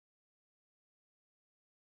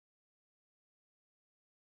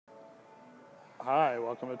Hi,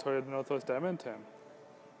 welcome to Toyota Northwest Edmonton.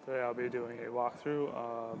 Today I'll be doing a walkthrough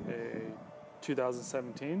of a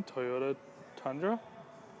 2017 Toyota Tundra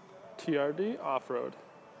TRD off-road,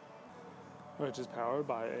 which is powered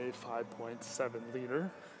by a 5.7 liter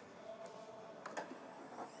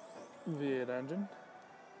V8 engine.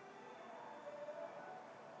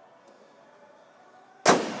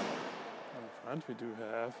 On the front we do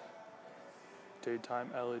have daytime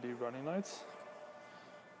LED running lights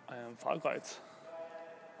and fog lights.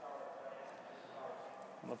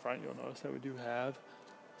 On the front, you'll notice that we do have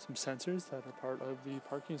some sensors that are part of the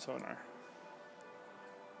parking sonar.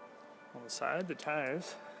 On the side, the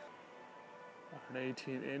tires are an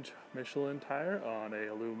 18-inch Michelin tire on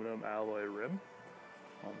a aluminum alloy rim.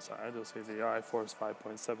 On the side, you'll see the I-Force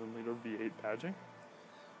 5.7 liter V8 badging.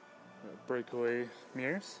 Breakaway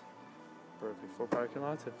mirrors, perfect for parking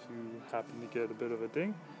lots if you happen to get a bit of a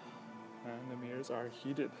ding. And the mirrors are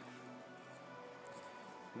heated.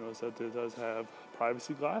 Notice that it does have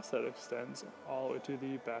privacy glass that extends all the way to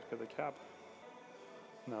the back of the cab.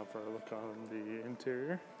 Now for a look on the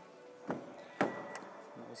interior.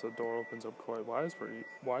 Notice the door opens up quite wide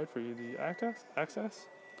for you to access.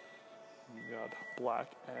 You got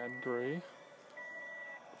black and gray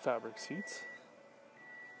fabric seats.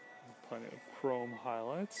 Plenty of chrome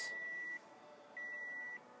highlights.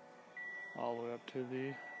 All the way up to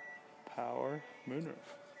the power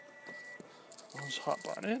moonroof. I'll just hop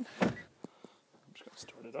on in. I'm just going to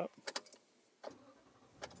start it up.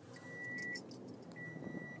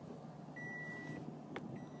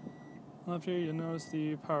 Up here you'll notice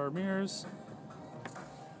the power mirrors.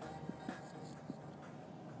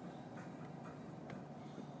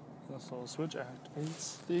 This little switch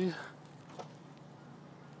activates the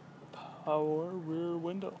power rear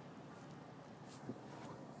window.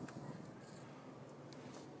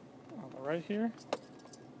 On the right here,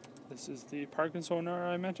 this is the parking sonar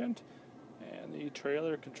I mentioned, and the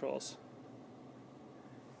trailer controls.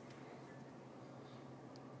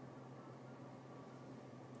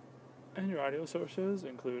 And your audio sources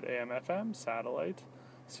include AM, FM, satellite,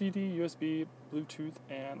 CD, USB, Bluetooth,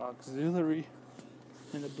 and auxiliary.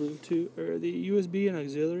 And the USB and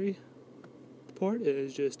auxiliary port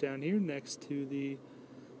is just down here next to the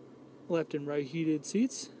left and right heated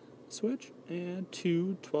seats switch, and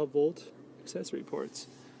two 12-volt accessory ports.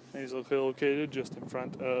 These are located just in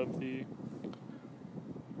front of the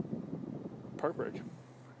park brake.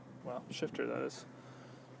 Well, shifter that is.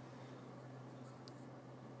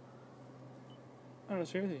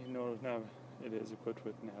 Notice here that you know now it is equipped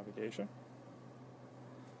with navigation.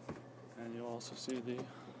 And you'll also see the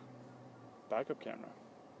backup camera.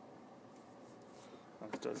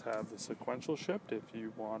 This does have the sequential shift if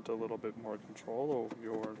you want a little bit more control over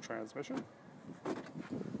your transmission.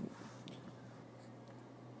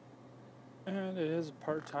 And it is a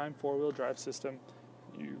part-time four-wheel drive system.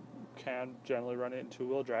 You can generally run it in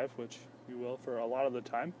two-wheel drive, which you will for a lot of the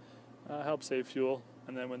time. Help save fuel.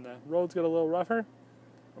 And then when the roads get a little rougher,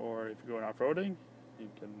 or if you're going off-roading, you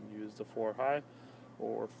can use the 4-high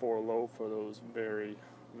or 4-low for those very,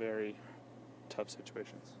 very tough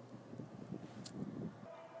situations.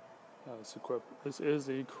 This is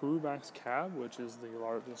the Crewmax cab, which is the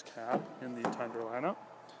largest cab in the Tundra lineup.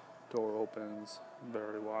 Door opens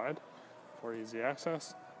very wide for easy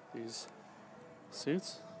access. These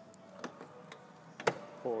seats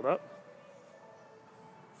fold up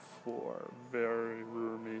for very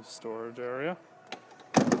roomy storage area.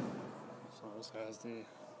 So this has the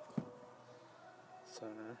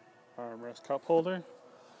center armrest cup holder,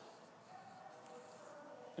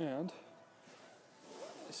 and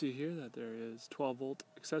you see here that there is 12-volt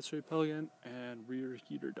accessory plug-in and rear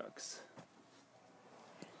heater ducts.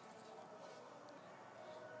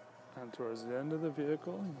 And towards the end of the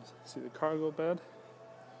vehicle, you see the cargo bed,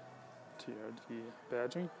 TRD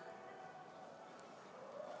badging.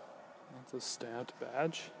 That's a stamped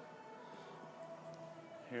badge.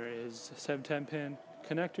 Here is 710-pin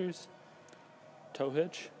connectors, tow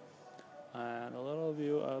hitch, and a little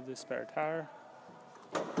view of the spare tire.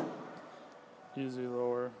 Easy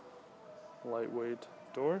lower, lightweight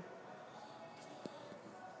door.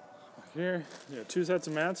 Here, you got two sets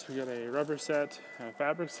of mats. We got a rubber set and a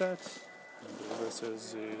fabric set. And this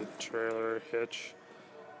is the trailer hitch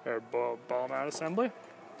or ball mount assembly.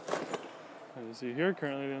 As you see here,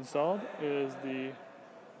 currently installed is the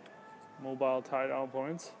mobile tie-down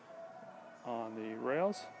points on the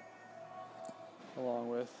rails, along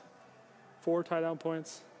with 4 tie-down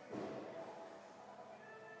points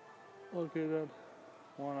located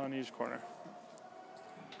one on each corner.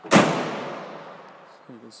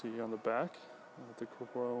 You can see on the back with the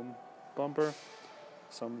chrome bumper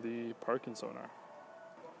some of the parking sonar.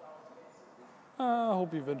 I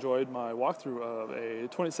hope you've enjoyed my walkthrough of a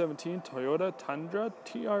 2017 Toyota Tundra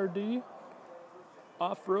TRD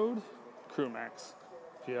off-road Crewmax.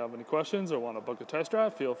 If you have any questions or want to book a test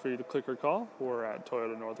drive, feel free to click or call. We're at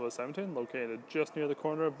Toyota Northwest Edmonton, located just near the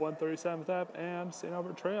corner of 137th Ave and St.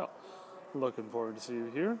 Albert Trail. Looking forward to seeing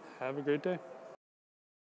you here. Have a great day.